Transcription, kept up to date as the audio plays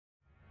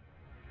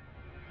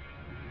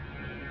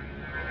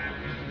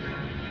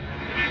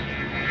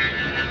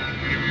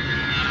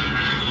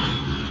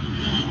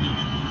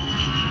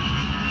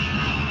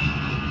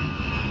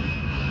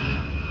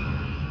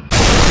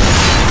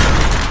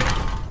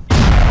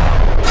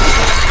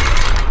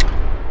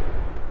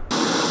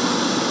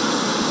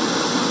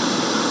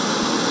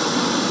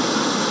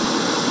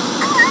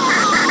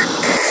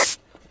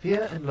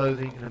and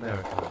Loathing in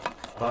America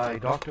by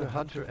Dr.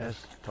 Hunter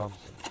S.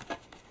 Thompson.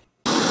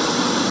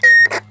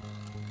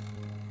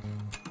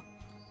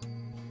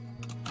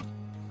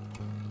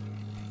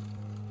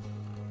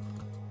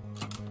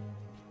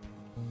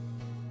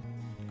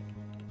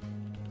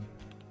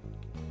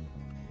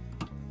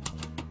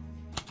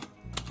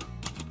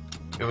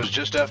 It was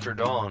just after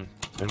dawn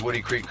in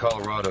Woody Creek,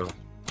 Colorado,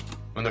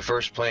 when the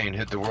first plane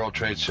hit the World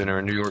Trade Center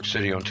in New York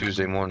City on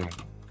Tuesday morning.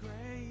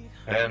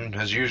 And,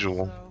 as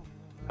usual,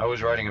 I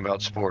was writing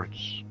about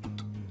sports.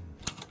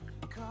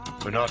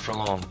 But not for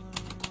long.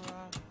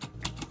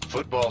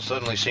 Football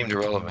suddenly seemed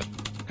irrelevant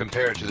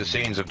compared to the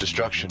scenes of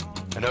destruction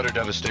and utter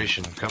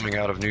devastation coming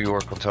out of New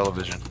York on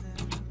television.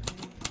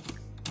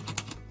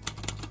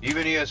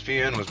 Even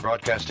ESPN was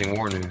broadcasting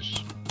war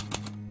news.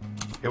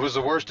 It was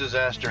the worst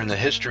disaster in the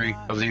history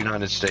of the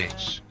United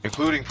States,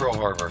 including Pearl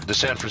Harbor, the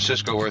San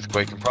Francisco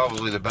earthquake, and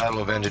probably the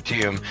Battle of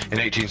Antietam in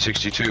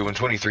 1862 when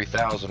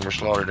 23,000 were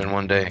slaughtered in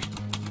one day.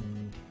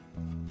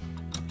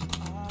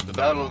 The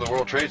Battle of the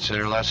World Trade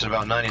Center lasted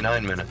about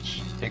 99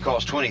 minutes. It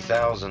cost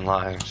 20,000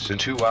 lives in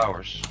 2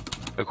 hours,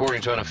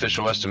 according to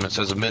unofficial estimates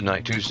as of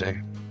midnight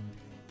Tuesday.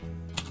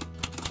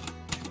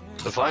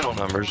 The final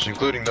numbers,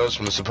 including those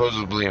from the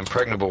supposedly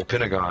impregnable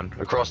Pentagon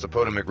across the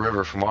Potomac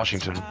River from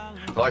Washington,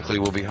 likely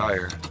will be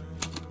higher.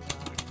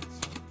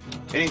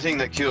 Anything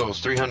that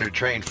kills 300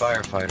 trained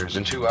firefighters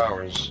in 2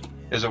 hours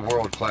is a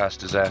world-class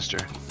disaster.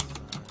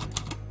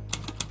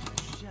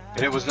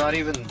 And it was not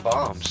even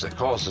bombs that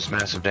caused this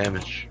massive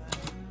damage.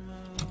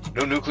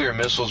 No nuclear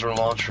missiles were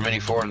launched from any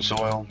foreign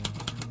soil.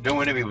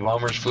 No enemy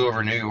bombers flew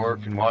over New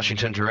York and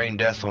Washington to rain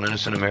death on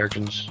innocent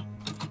Americans.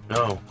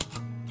 No.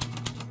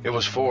 It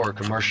was 4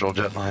 commercial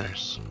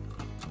jetliners.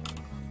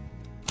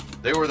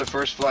 They were the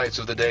first flights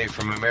of the day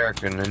from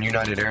American and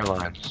United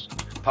Airlines,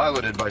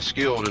 piloted by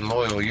skilled and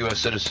loyal U.S.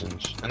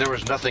 citizens, and there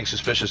was nothing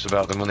suspicious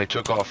about them when they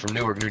took off from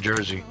Newark, New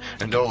Jersey,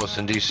 and Dulles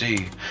in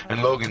D.C.,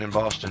 and Logan in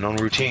Boston on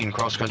routine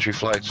cross-country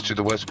flights to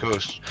the West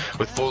Coast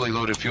with fully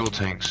loaded fuel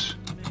tanks,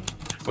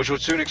 which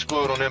would soon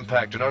explode on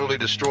impact and utterly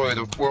destroy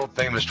the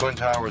world-famous Twin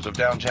Towers of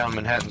downtown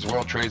Manhattan's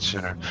World Trade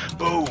Center.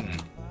 Boom!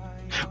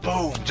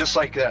 Boom! Just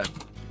like that.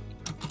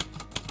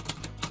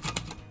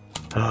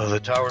 The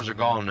towers are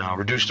gone now,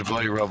 reduced to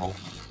bloody rubble,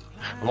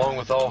 along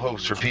with all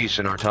hopes for peace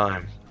in our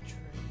time,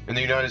 in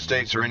the United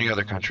States or any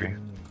other country.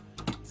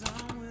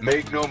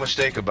 Make no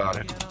mistake about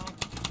it.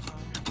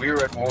 We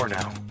are at war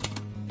now,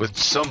 with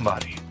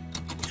somebody,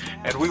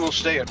 and we will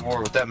stay at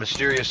war with that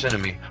mysterious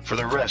enemy for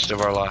the rest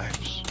of our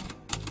lives.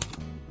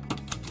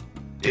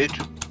 It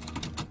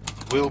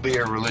will be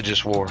a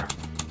religious war,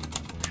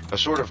 a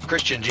sort of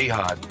Christian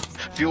jihad,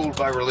 fueled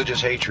by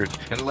religious hatred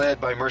and led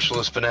by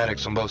merciless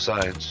fanatics on both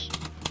sides.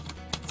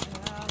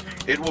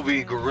 It will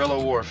be guerrilla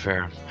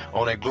warfare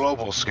on a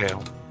global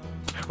scale,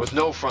 with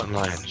no front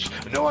lines,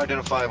 no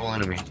identifiable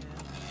enemy.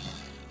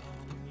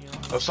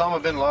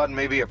 Osama bin Laden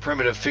may be a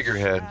primitive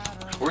figurehead,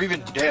 or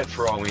even dead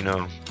for all we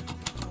know.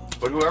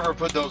 But whoever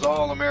put those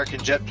all-American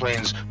jet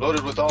planes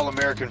loaded with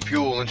all-American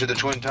fuel into the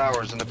Twin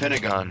Towers and the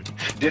Pentagon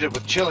did it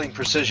with chilling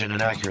precision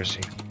and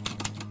accuracy.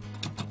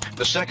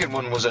 The second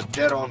one was a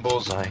dead-on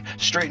bullseye,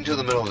 straight into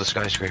the middle of the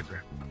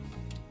skyscraper.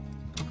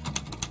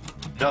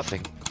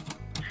 Nothing.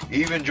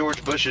 Even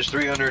George Bush's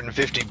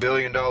 $350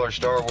 billion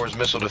Star Wars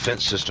missile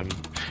defense system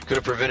could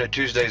have prevented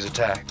Tuesday's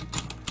attack,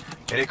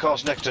 and it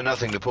cost next to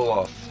nothing to pull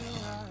off.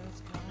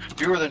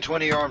 Fewer than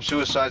 20 armed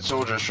suicide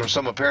soldiers from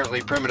some apparently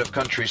primitive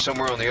country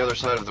somewhere on the other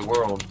side of the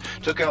world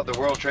took out the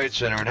World Trade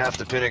Center and half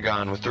the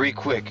Pentagon with 3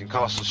 quick and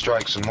costly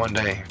strikes in one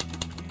day.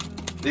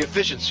 The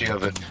efficiency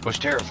of it was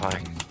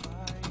terrifying.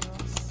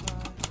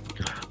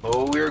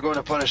 Oh, we are going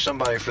to punish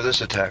somebody for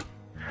this attack,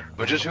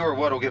 but just who or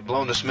what will get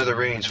blown to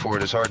smithereens for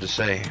it is hard to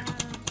say.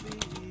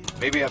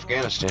 Maybe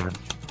Afghanistan,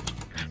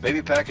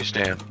 maybe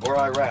Pakistan, or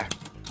Iraq,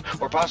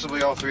 or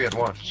possibly all 3 at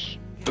once.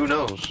 Who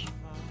knows?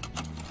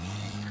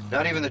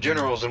 Not even the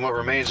generals in what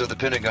remains of the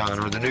Pentagon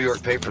or the New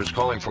York papers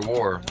calling for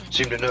war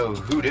seem to know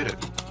who did it,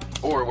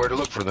 or where to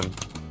look for them.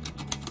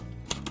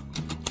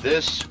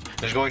 This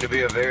is going to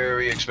be a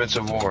very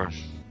expensive war,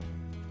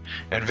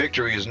 and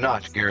victory is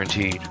not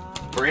guaranteed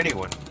for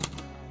anyone,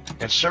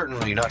 and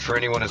certainly not for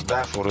anyone as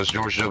baffled as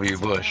George W.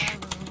 Bush.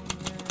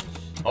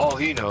 All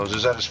he knows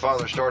is that his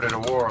father started a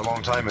war a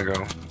long time ago,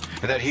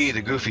 and that he,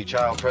 the goofy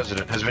child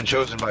president, has been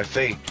chosen by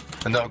fate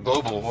and the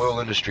global oil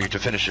industry to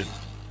finish it.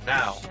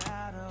 Now.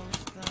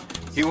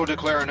 He will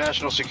declare a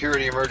national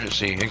security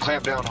emergency and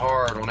clamp down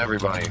hard on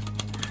everybody,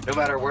 no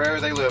matter where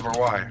they live or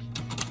why.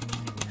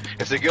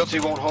 If the guilty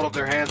won't hold up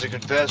their hands and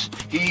confess,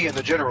 he and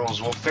the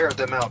generals will ferret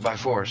them out by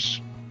force.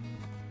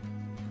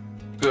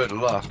 Good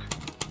luck.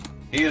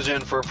 He is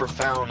in for a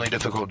profoundly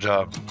difficult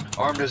job,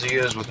 armed as he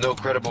is with no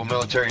credible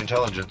military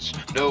intelligence,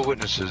 no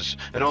witnesses,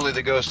 and only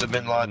the ghost of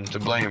bin Laden to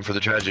blame for the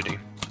tragedy.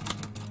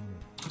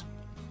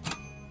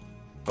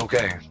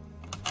 Okay.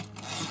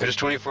 It is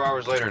 24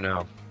 hours later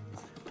now,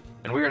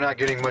 and we are not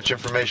getting much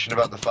information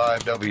about the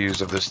 5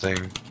 W's of this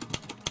thing.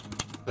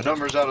 The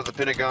numbers out of the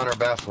Pentagon are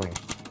baffling,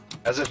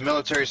 as if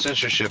military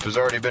censorship has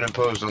already been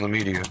imposed on the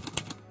media.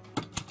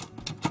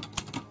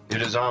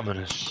 It is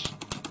ominous.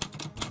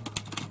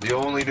 The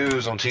only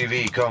news on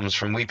TV comes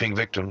from weeping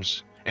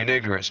victims and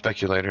ignorant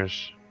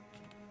speculators.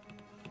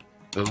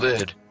 The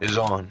lid is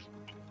on.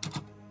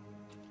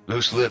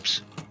 Loose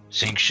lips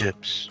sink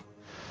ships.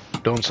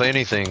 Don't say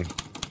anything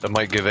that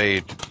might give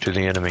aid to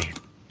the enemy.